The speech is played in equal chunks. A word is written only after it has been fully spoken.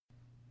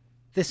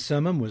This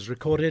sermon was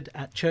recorded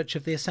at Church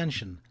of the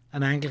Ascension,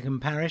 an Anglican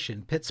parish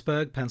in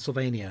Pittsburgh,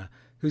 Pennsylvania,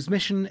 whose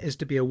mission is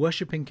to be a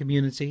worshipping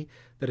community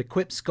that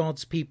equips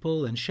God's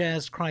people and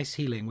shares Christ's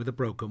healing with a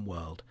broken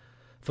world.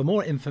 For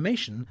more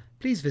information,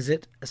 please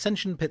visit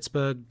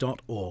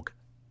ascensionpittsburgh.org.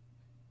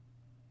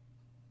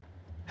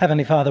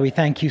 Heavenly Father, we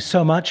thank you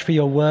so much for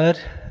your word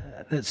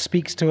that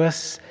speaks to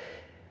us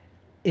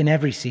in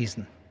every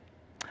season.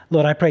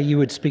 Lord, I pray you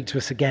would speak to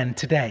us again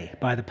today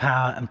by the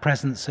power and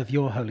presence of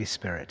your Holy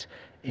Spirit.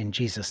 In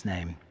Jesus'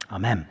 name,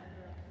 amen.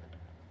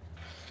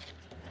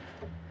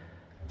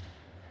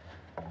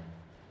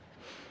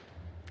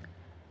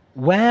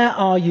 Where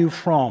are you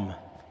from?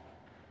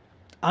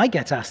 I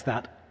get asked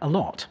that a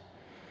lot.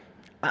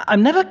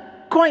 I'm never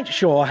quite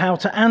sure how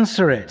to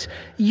answer it.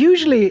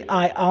 Usually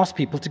I ask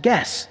people to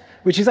guess,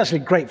 which is actually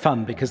great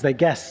fun because they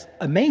guess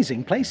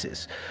amazing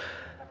places.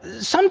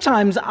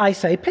 Sometimes I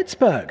say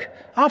Pittsburgh.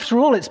 After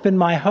all, it's been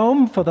my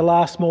home for the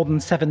last more than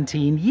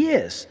 17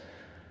 years.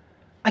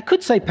 I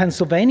could say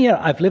Pennsylvania.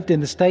 I've lived in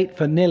the state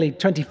for nearly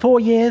 24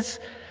 years.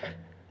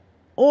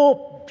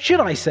 Or should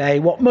I say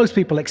what most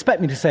people expect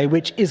me to say,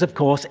 which is, of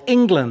course,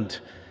 England.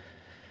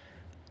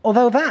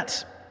 Although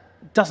that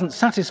doesn't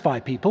satisfy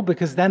people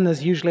because then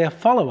there's usually a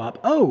follow-up.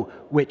 Oh,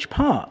 which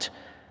part?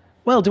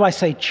 Well, do I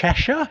say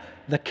Cheshire,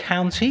 the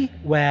county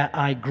where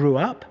I grew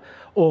up?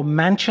 Or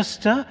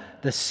Manchester,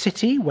 the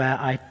city where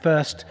I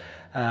first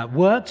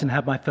worked and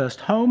had my first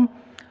home?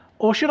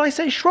 Or should I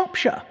say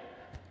Shropshire,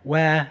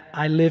 where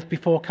I lived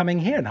before coming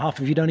here? And half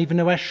of you don't even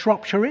know where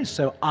Shropshire is,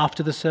 so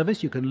after the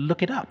service you can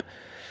look it up.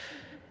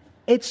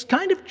 It's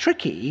kind of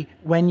tricky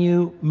when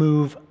you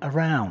move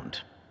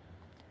around.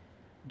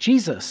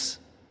 Jesus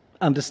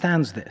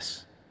understands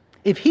this.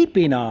 If he'd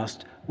been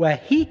asked where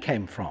he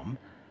came from,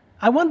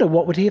 I wonder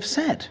what would he have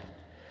said?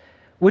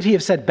 Would he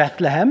have said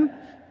Bethlehem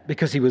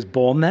because he was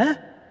born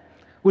there?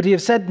 Would he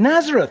have said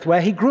Nazareth,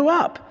 where he grew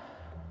up?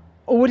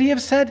 Or would he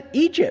have said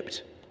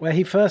Egypt, where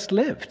he first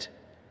lived?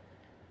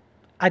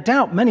 I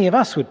doubt many of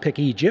us would pick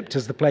Egypt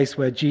as the place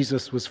where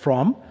Jesus was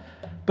from,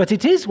 but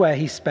it is where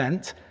he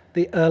spent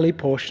the early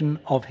portion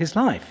of his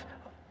life.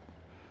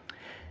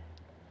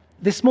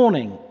 This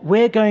morning,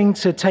 we're going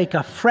to take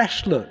a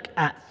fresh look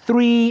at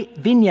 3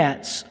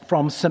 vignettes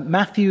from St.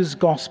 Matthew's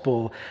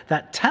Gospel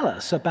that tell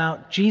us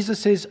about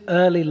Jesus'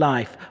 early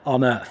life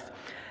on earth.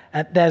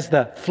 There's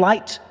the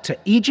flight to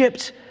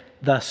Egypt,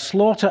 the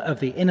slaughter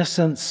of the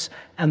innocents,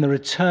 and the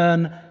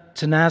return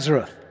to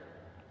Nazareth.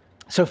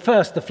 So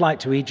first, the flight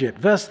to Egypt.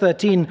 Verse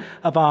 13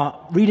 of our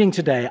reading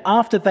today.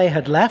 After they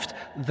had left,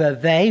 the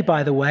they,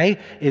 by the way,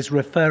 is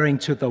referring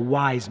to the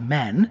wise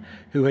men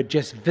who had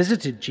just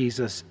visited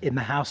Jesus in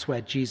the house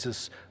where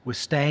Jesus was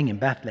staying in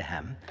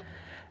Bethlehem.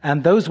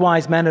 And those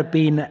wise men had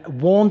been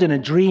warned in a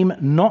dream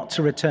not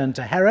to return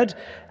to Herod,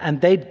 and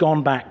they'd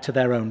gone back to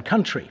their own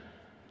country.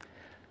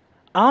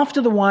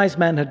 After the wise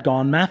men had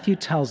gone, Matthew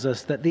tells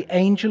us that the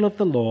angel of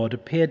the Lord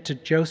appeared to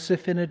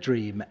Joseph in a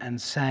dream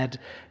and said,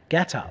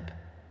 "Get up,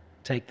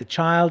 take the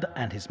child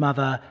and his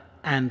mother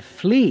and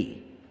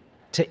flee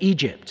to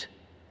Egypt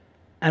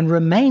and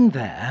remain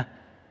there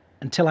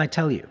until I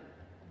tell you.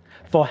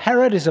 For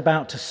Herod is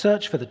about to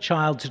search for the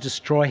child to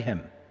destroy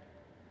him."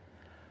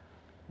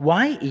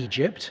 Why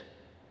Egypt,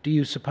 do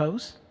you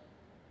suppose?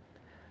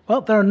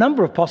 Well, there are a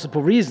number of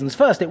possible reasons.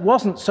 First, it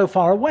wasn't so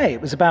far away.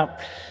 It was about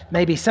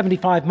maybe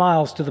 75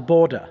 miles to the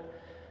border.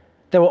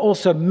 There were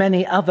also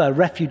many other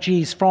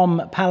refugees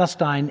from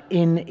Palestine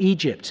in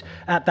Egypt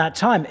at that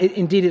time.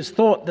 Indeed, it's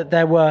thought that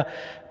there were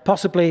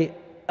possibly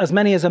as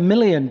many as 1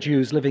 million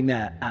Jews living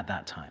there at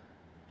that time.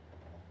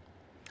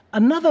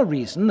 Another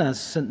reason, as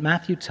St.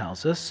 Matthew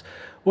tells us,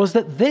 was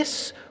that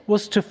this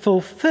was to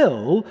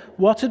fulfill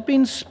what had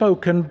been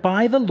spoken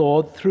by the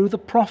Lord through the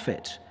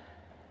prophet.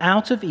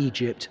 "Out of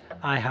Egypt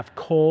I have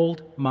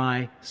called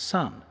my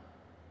son."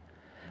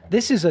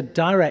 This is a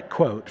direct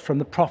quote from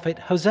the prophet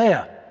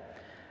Hosea.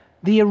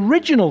 The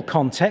original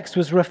context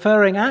was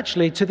referring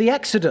actually to the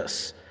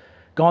Exodus,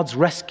 God's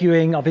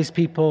rescuing of his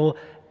people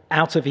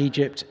out of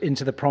Egypt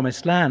into the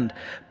promised land.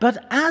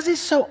 But as is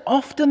so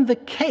often the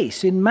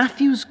case in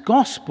Matthew's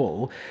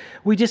Gospel,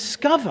 we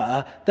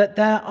discover that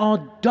there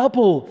are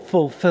double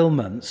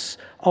fulfillments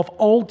of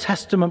Old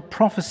Testament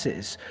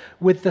prophecies,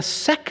 with the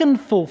second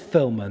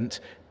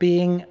fulfillment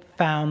being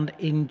found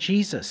in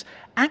Jesus.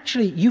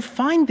 Actually, you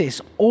find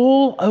this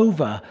all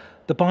over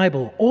the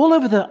Bible, all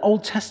over the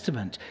Old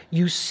Testament.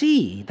 You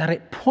see that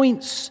it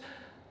points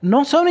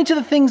not only to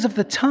the things of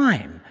the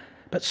time,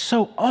 but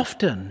so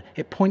often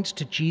it points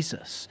to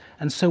Jesus.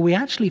 And so we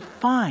actually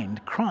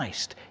find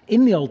Christ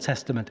in the Old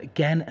Testament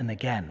again and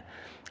again.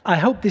 I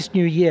hope this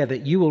new year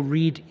that you will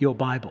read your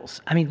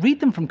Bibles. Read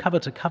them from cover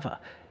to cover.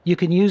 You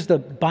can use the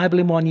Bible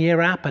in 1 Year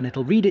app and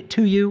it'll read it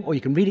to you, or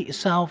you can read it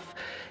yourself.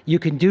 You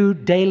can do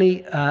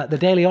the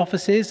daily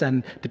offices,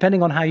 and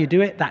depending on how you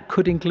do it, that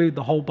could include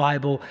the whole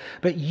Bible.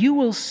 But you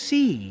will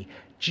see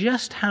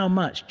just how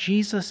much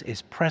Jesus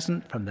is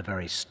present from the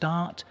very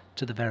start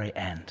to the very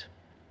end.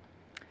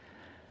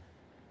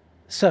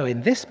 So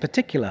in this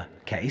particular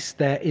case,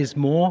 there is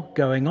more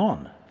going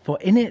on, for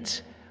in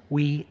it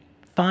we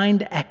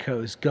find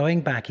echoes going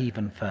back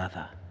even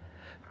further.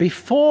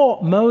 Before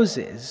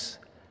Moses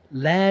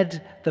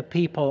led the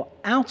people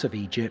out of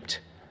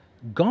Egypt,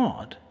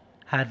 God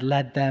had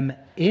led them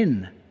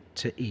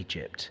into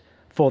Egypt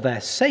for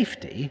their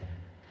safety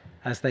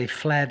as they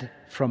fled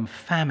from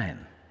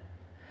famine.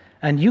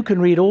 And you can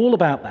read all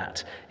about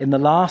that in the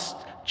last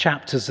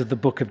chapters of the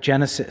book of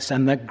Genesis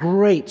and the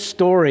great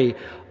story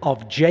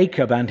of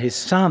Jacob and his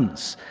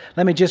sons.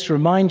 Let me just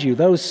remind you,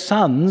 those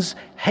sons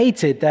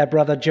hated their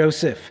brother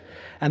Joseph,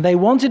 and they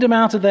wanted him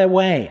out of their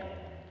way.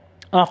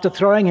 After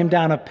throwing him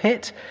down a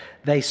pit,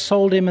 they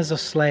sold him as a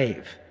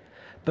slave.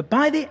 But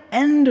by the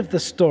end of the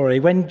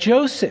story, when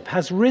Joseph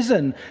has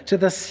risen to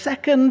the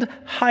second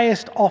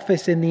highest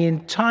office in the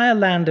entire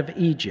land of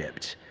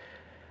Egypt,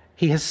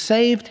 he has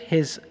saved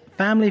his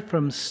family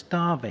from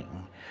starving.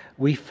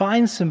 We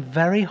find some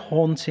very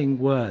haunting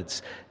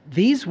words.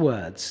 These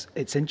words,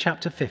 it's in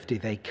chapter 50,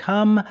 they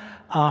come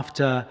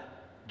after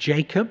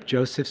Jacob,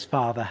 Joseph's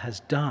father,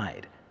 has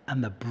died,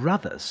 and the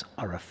brothers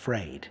are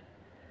afraid.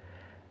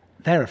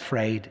 They're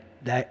afraid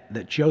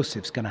that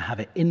Joseph's going to have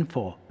it in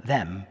for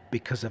them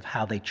because of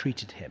how they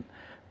treated him.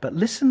 But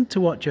listen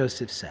to what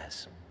Joseph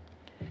says.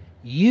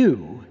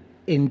 You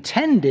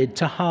intended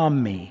to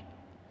harm me,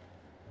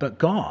 but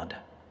God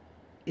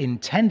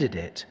intended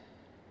it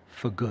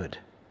for good.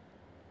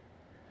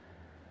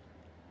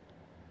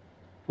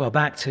 Well,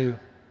 back to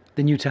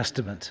the New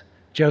Testament,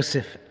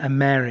 Joseph and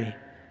Mary.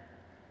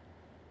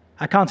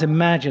 I can't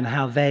imagine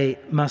how they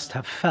must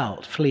have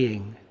felt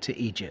fleeing to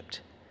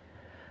Egypt.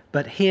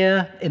 But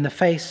here, in the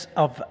face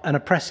of an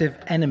oppressive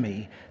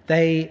enemy,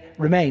 they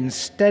remain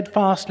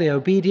steadfastly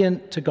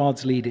obedient to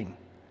God's leading.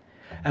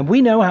 And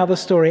we know how the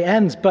story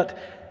ends, but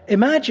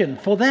imagine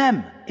for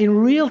them, in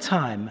real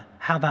time,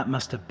 how that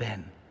must have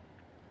been.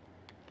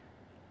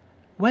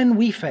 When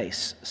we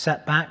face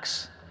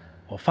setbacks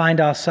or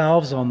find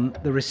ourselves on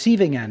the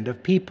receiving end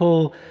of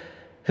people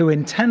who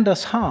intend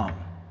us harm,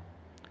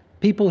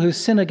 people who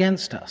sin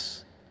against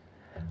us,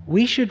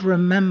 we should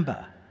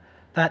remember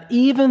that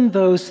even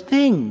those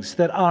things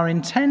that are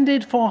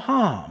intended for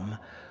harm,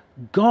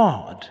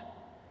 God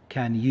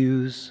can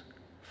use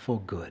for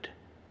good.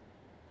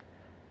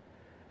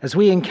 As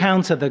we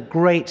encounter the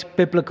great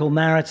biblical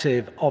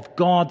narrative of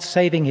God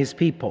saving his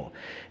people,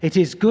 it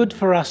is good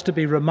for us to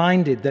be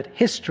reminded that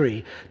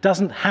history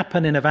doesn't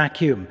happen in a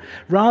vacuum.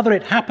 Rather,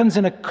 it happens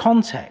in a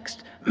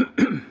context.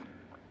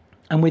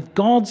 And with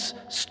God's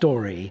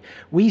story,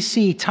 we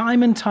see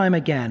time and time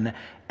again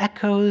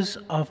echoes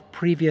of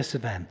previous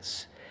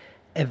events.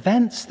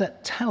 Events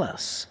that tell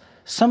us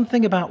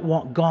something about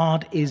what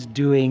God is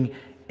doing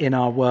in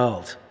our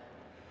world.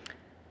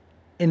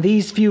 In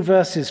these few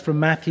verses from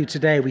Matthew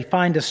today, we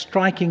find a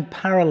striking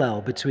parallel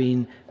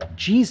between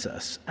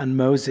Jesus and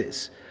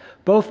Moses.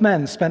 Both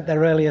men spent their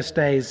earliest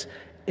days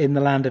in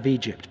the land of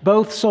Egypt.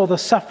 Both saw the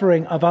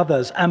suffering of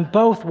others, and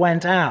both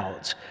went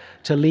out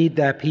to lead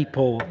their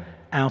people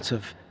out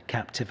of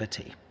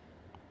captivity.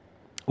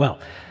 Well,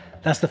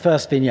 that's the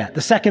first vignette.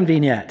 The second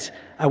vignette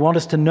I want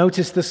us to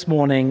notice this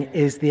morning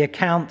is the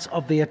account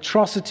of the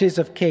atrocities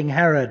of King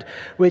Herod,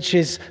 which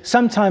is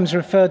sometimes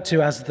referred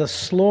to as the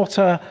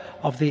slaughter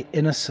of the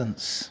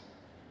innocents.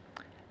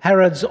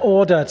 Herod's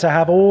order to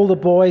have all the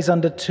boys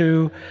under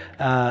 2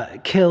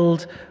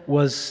 killed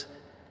was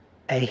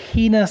a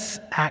heinous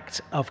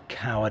act of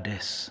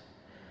cowardice,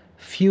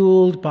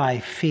 fueled by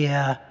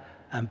fear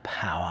and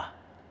power.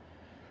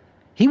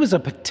 He was a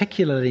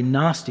particularly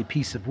nasty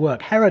piece of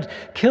work. Herod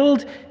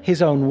killed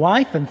his own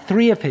wife and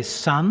 3 of his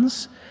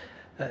sons.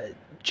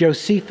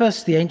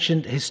 Josephus, the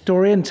ancient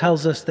historian,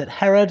 tells us that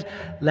Herod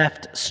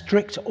left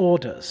strict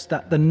orders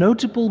that the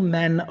notable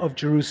men of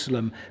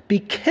Jerusalem be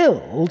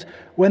killed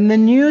when the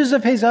news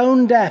of his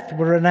own death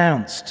were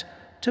announced,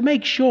 to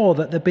make sure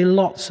that there be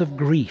lots of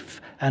grief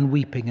and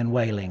weeping and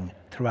wailing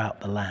throughout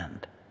the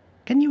land.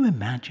 Can you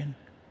imagine?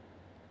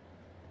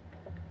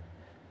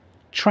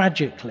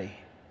 Tragically,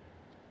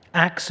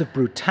 acts of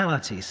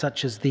brutality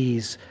such as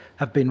these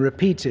have been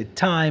repeated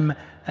time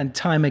and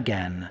time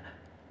again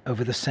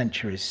over the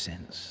centuries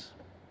since.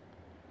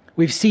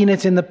 We've seen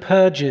it in the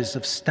purges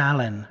of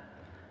Stalin,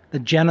 the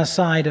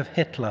genocide of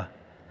Hitler,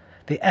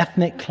 the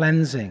ethnic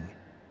cleansing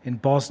in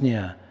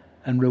Bosnia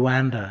and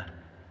Rwanda.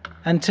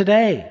 And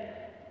today,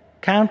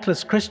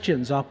 countless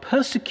Christians are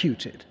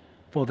persecuted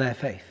for their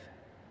faith.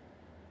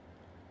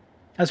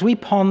 As we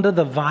ponder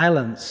the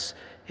violence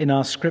in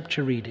our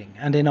scripture reading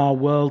and in our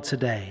world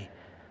today,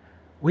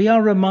 we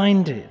are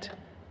reminded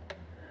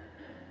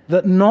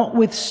that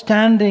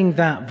notwithstanding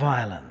that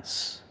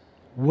violence,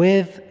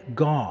 with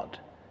God,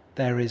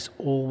 there is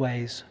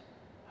always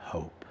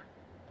hope.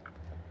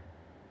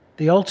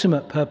 The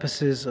ultimate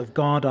purposes of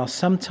God are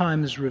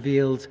sometimes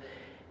revealed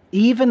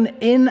even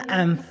in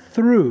and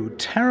through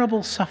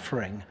terrible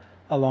suffering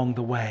along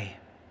the way.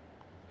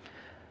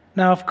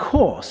 Now, of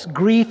course,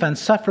 grief and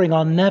suffering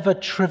are never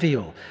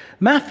trivial.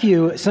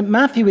 St.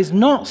 Matthew is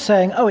not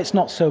saying, oh, it's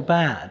not so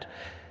bad.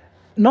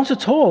 Not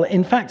at all.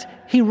 In fact,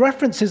 he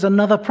references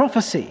another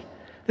prophecy,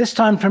 this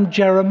time from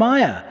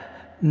Jeremiah,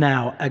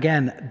 now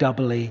again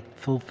doubly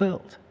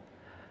fulfilled.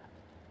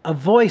 A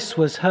voice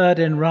was heard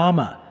in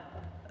Ramah.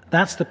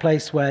 That's the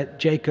place where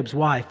Jacob's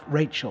wife,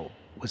 Rachel,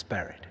 was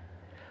buried.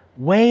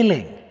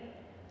 Wailing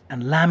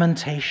and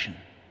lamentation.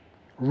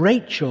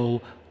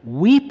 Rachel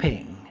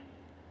weeping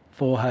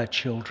for her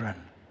children.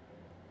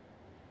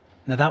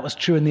 Now that was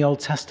true in the Old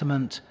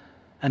Testament,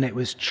 and it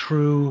was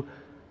true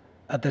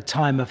at the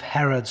time of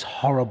Herod's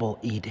horrible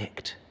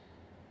edict.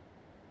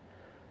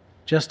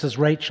 Just as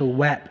Rachel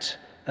wept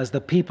as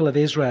the people of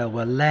Israel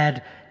were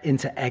led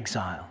into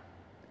exile,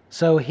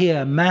 so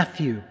here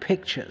Matthew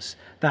pictures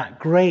that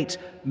great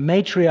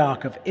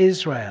matriarch of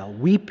Israel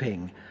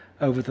weeping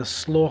over the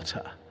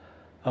slaughter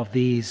of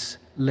these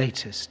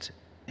latest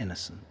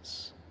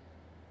innocents.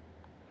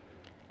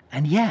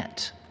 And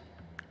yet,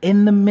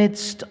 in the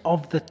midst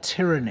of the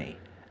tyranny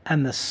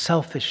and the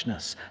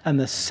selfishness and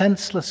the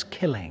senseless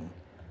killing,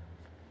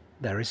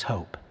 there is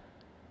hope.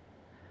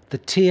 The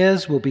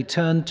tears will be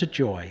turned to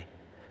joy.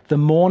 The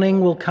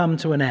mourning will come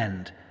to an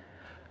end.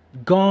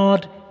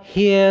 God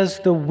hears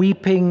the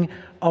weeping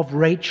of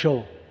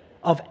Rachel,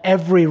 of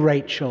every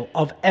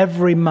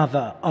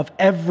mother, of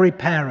every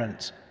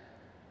parent,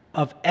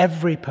 of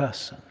every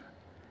person.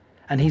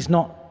 And he's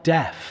not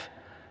deaf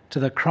to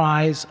the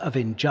cries of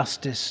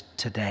injustice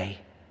today.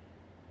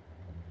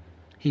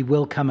 He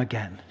will come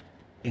again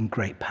in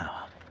great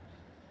power.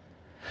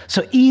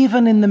 So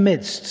even in the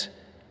midst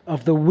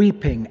of the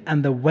weeping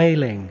and the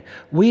wailing,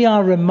 we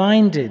are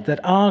reminded that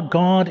our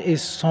God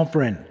is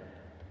sovereign.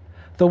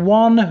 The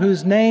one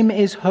whose name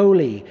is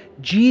holy,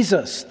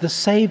 Jesus the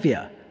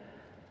Savior,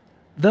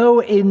 though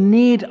in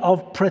need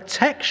of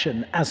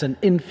protection as an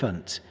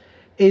infant,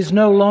 is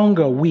no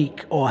longer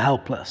weak or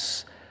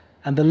helpless,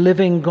 and the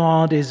living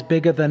God is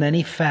bigger than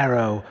any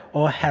Pharaoh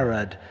or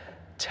Herod,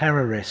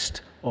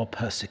 terrorist or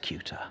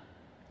persecutor.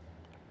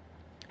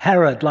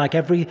 Herod, like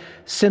every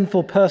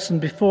sinful person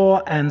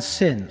before and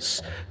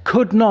since,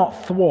 could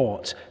not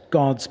thwart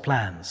God's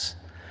plans.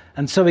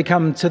 And so we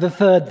come to the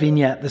third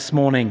vignette this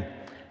morning,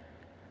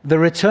 the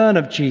return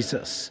of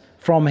Jesus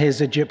from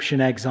his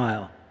Egyptian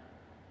exile.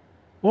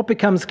 What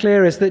becomes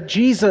clear is that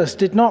Jesus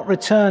did not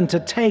return to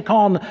take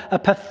on a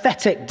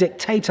pathetic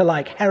dictator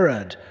like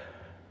Herod.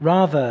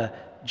 Rather,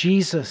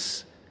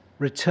 Jesus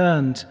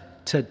returned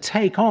to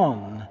take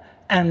on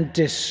and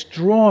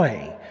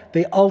destroy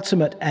the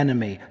ultimate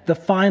enemy, the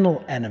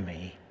final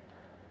enemy,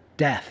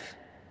 death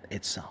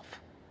itself.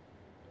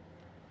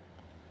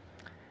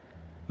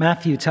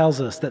 Matthew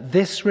tells us that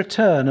this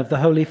return of the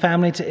Holy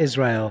Family to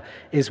Israel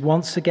is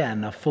once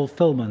again a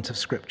fulfillment of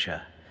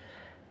Scripture.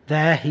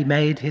 There he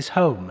made his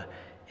home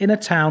in a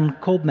town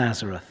called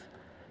Nazareth,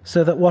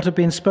 so that what had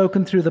been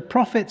spoken through the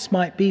prophets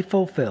might be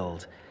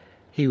fulfilled.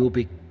 He will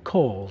be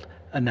called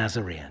a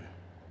Nazarene.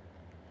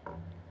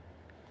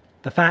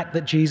 The fact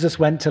that Jesus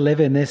went to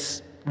live in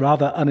this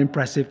rather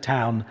unimpressive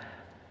town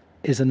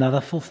is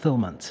another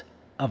fulfillment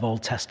of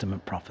Old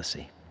Testament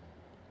prophecy.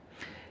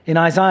 In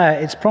Isaiah,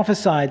 it's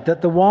prophesied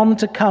that the one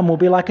to come will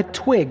be like a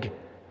twig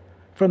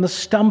from the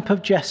stump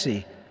of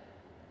Jesse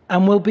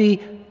and will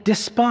be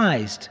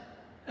despised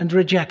and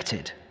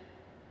rejected.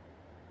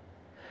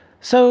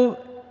 So,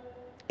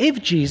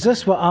 if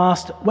Jesus were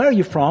asked, "Where are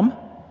you from?"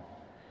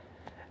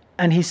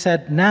 and he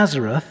said,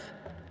 "Nazareth,"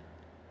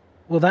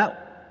 well,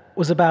 that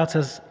was about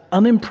as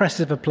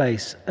unimpressive a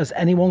place as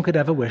anyone could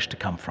ever wish to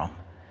come from.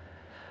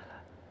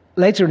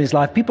 Later in his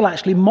life, people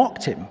actually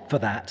mocked him for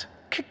that.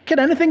 Can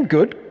anything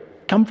good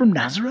come from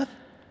Nazareth?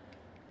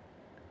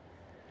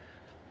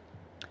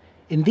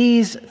 In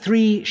these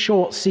three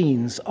short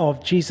scenes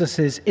of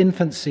Jesus'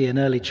 infancy and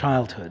early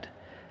childhood,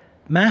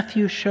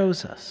 Matthew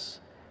shows us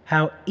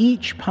how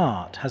each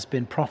part has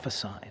been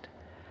prophesied,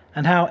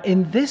 and how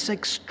in this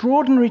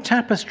extraordinary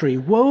tapestry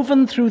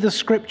woven through the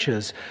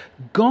Scriptures,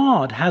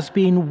 God has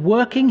been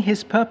working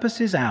his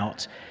purposes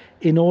out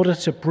in order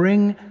to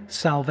bring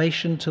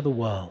salvation to the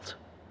world.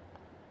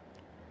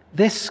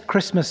 This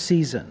Christmas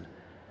season,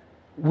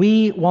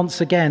 we once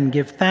again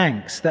give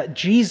thanks that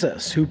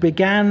Jesus, who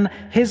began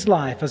his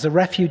life as a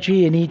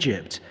refugee in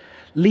Egypt,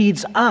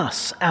 leads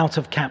us out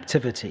of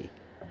captivity,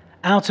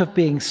 out of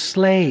being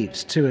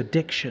slaves to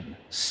addiction,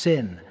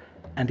 sin,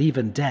 and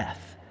even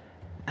death,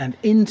 and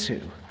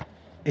into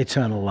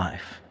eternal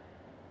life.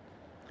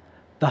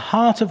 The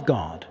heart of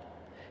God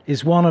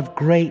is one of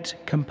great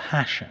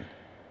compassion,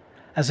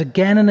 as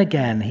again and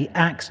again he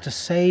acts to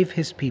save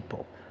his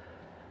people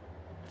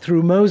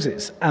through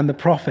Moses and the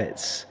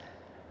prophets,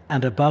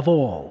 and above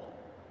all,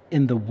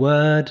 in the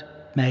Word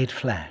made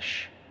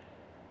flesh,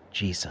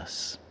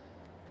 Jesus.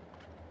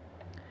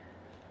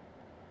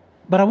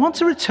 But I want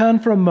to return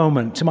for a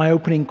moment to my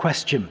opening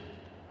question.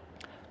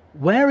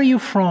 Where are you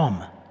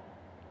from?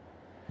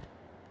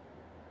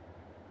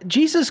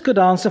 Jesus could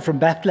answer from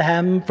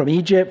Bethlehem, from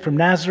Egypt, from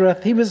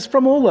Nazareth. He was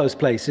from all those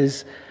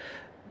places.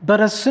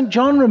 But as St.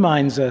 John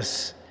reminds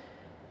us,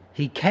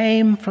 he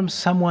came from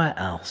somewhere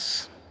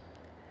else.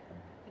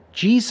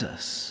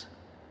 Jesus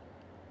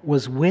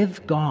was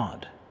with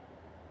God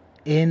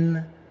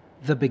in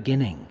the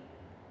beginning.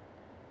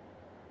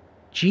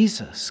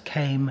 Jesus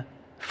came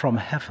from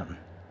heaven.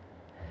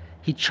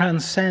 He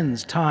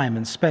transcends time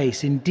and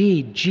space.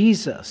 Indeed,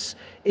 Jesus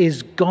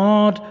is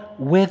God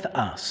with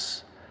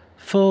us,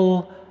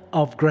 full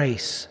of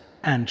grace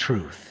and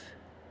truth.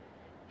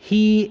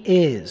 He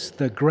is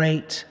the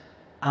great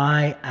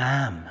I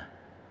am.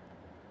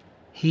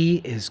 He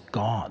is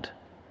God.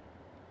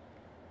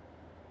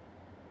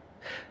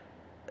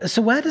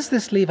 So where does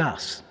this leave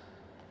us?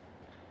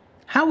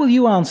 How will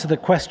you answer the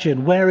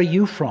question, where are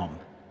you from?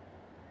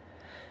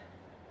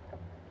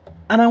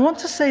 And I want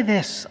to say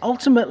this,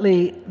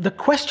 ultimately, the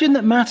question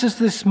that matters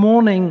this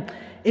morning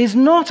is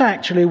not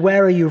actually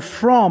where are you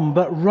from,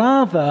 but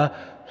rather,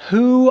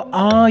 who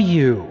are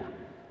you?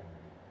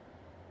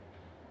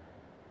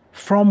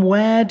 From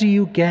where do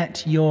you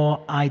get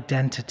your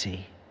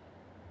identity?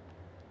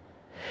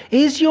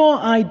 Is your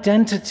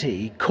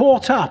identity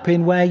caught up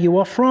in where you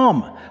are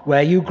from,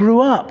 where you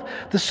grew up,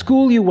 the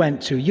school you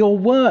went to, your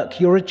work,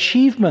 your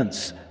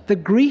achievements, the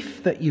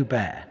grief that you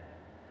bear?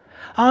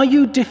 Are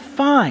you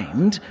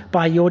defined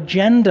by your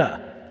gender,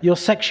 your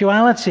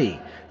sexuality,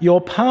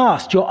 your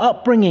past, your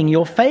upbringing,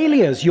 your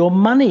failures, your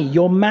money,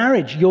 your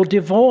marriage, your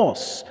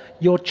divorce,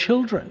 your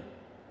children?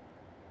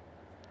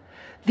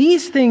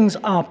 These things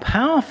are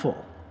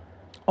powerful.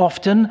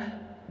 Often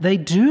they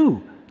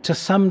do, to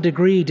some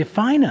degree,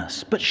 define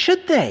us. But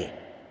should they?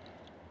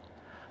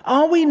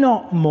 Are we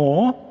not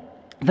more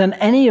than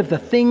any of the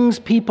things,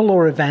 people,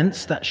 or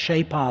events that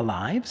shape our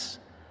lives?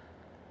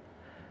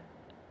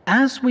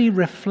 As we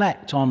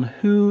reflect on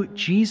who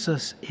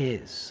Jesus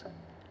is,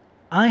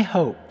 I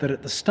hope that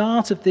at the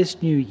start of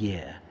this new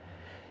year,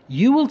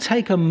 you will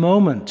take a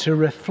moment to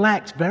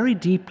reflect very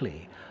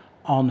deeply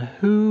on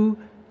who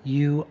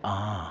you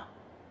are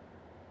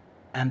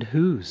and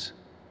whose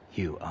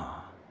you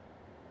are.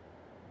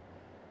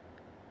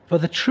 For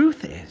the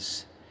truth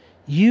is,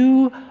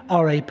 you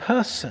are a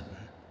person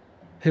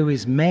who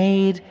is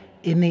made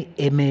in the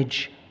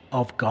image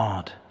of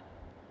God.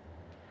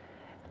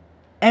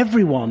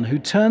 Everyone who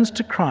turns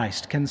to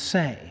Christ can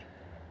say,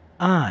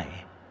 I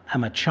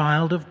am a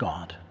child of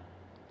God,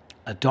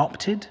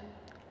 adopted,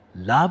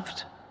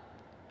 loved,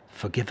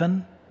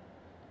 forgiven,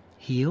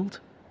 healed,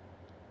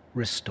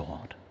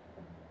 restored.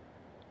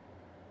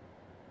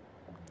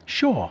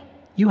 Sure,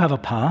 you have a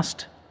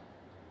past,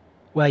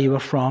 where you are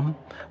from,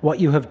 what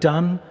you have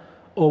done,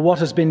 or what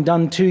has been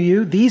done to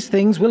you. These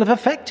things will have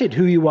affected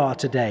who you are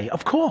today,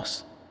 of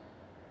course.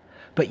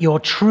 But your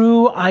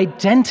true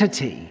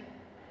identity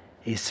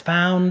is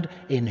found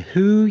in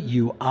who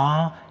you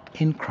are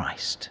in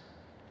Christ.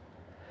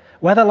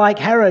 Whether like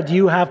Herod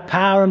you have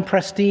power and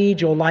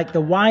prestige, or like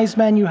the wise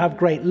men you have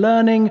great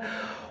learning,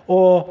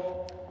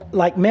 or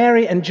like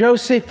Mary and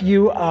Joseph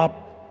you are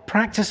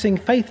practicing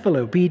faithful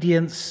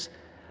obedience,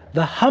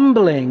 the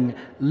humbling,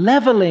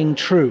 leveling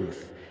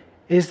truth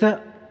is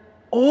that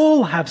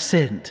all have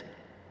sinned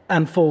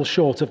and fall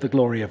short of the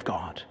glory of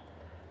God,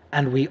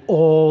 and we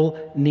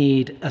all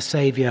need a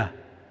Savior.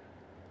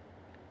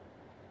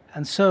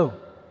 And so,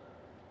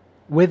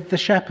 with the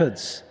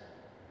shepherds,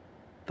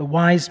 the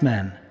wise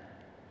men,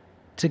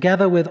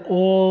 together with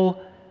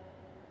all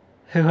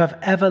who have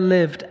ever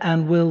lived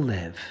and will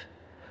live,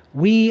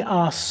 we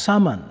are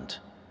summoned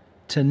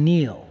to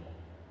kneel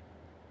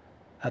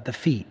at the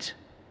feet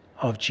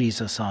of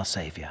Jesus our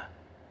Savior.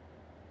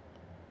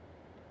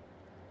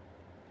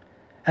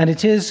 And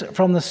it is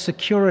from the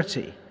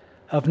security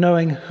of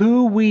knowing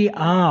who we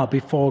are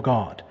before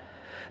God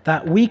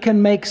that we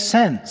can make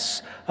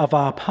sense of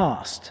our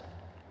past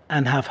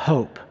and have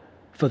hope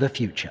for the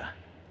future.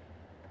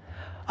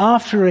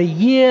 After a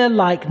year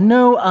like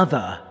no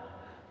other,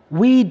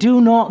 we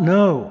do not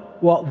know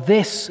what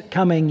this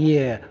coming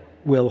year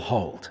will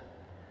hold.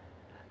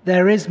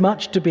 There is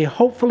much to be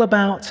hopeful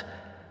about,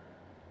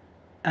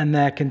 and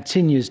there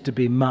continues to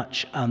be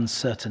much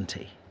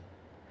uncertainty.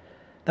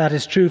 That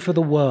is true for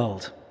the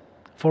world,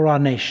 for our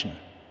nation,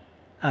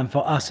 and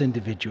for us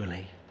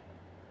individually.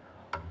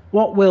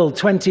 What will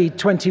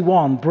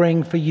 2021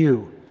 bring for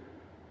you?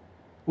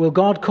 Will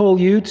God call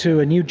you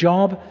to a new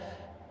job,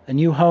 a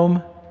new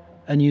home,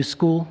 a new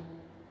school?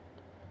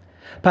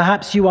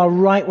 Perhaps you are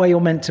right where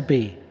you're meant to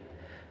be.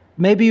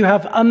 Maybe you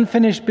have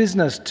unfinished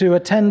business to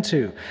attend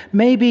to.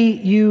 Maybe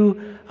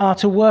you are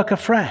to work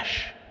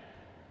afresh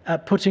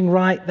at putting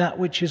right that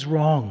which is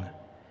wrong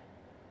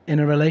in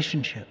a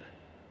relationship,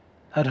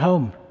 at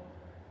home,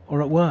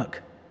 or at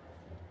work,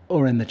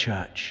 or in the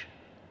church.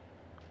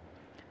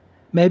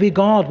 Maybe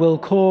God will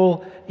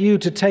call you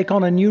to take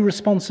on a new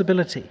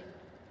responsibility.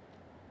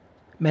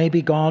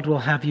 Maybe God will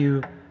have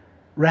you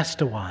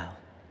rest a while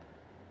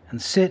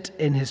and sit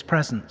in His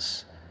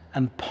presence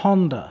and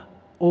ponder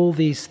all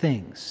these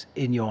things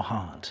in your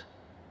heart.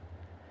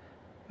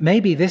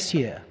 Maybe this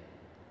year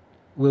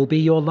will be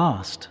your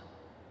last.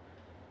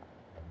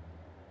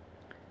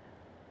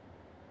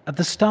 At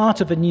the start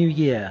of a new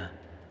year,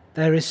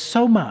 there is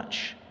so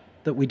much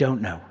that we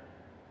don't know.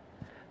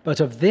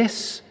 But of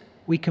this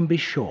we can be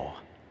sure.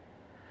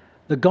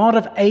 The God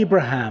of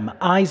Abraham,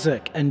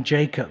 Isaac, and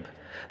Jacob,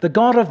 the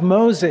God of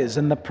Moses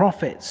and the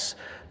prophets,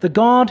 The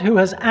God who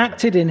has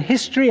acted in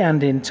history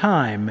and in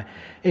time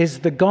is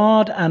the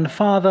God and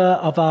Father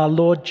of our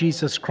Lord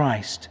Jesus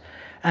Christ,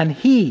 and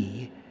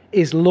he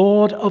is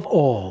Lord of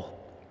all.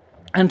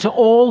 And to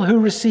all who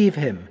receive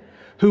him,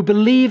 who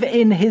believe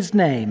in his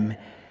name,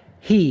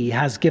 he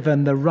has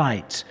given the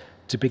right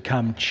to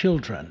become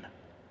children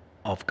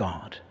of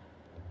God.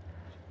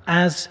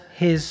 As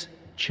his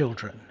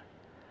children,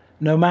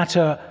 no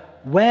matter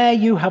where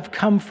you have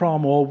come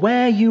from or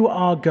where you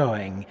are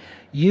going,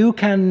 you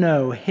can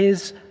know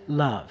his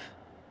love,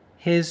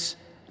 his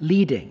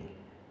leading,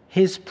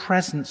 his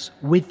presence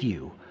with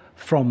you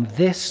from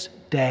this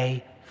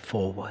day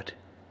forward.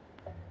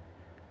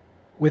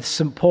 With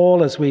St.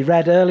 Paul, as we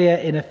read earlier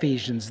in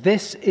Ephesians,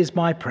 this is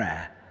my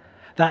prayer,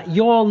 that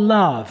your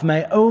love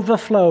may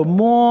overflow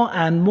more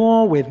and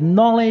more with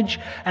knowledge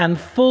and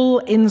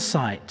full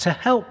insight to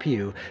help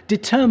you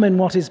determine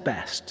what is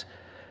best,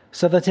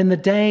 so that in the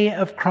day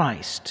of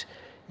Christ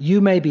you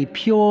may be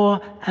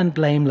pure and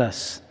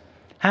blameless,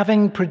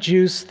 having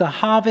produced the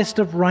harvest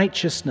of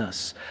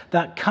righteousness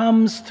that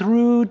comes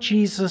through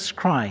Jesus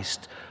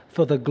Christ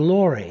for the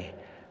glory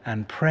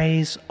and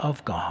praise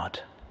of God.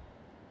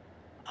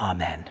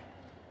 Amen.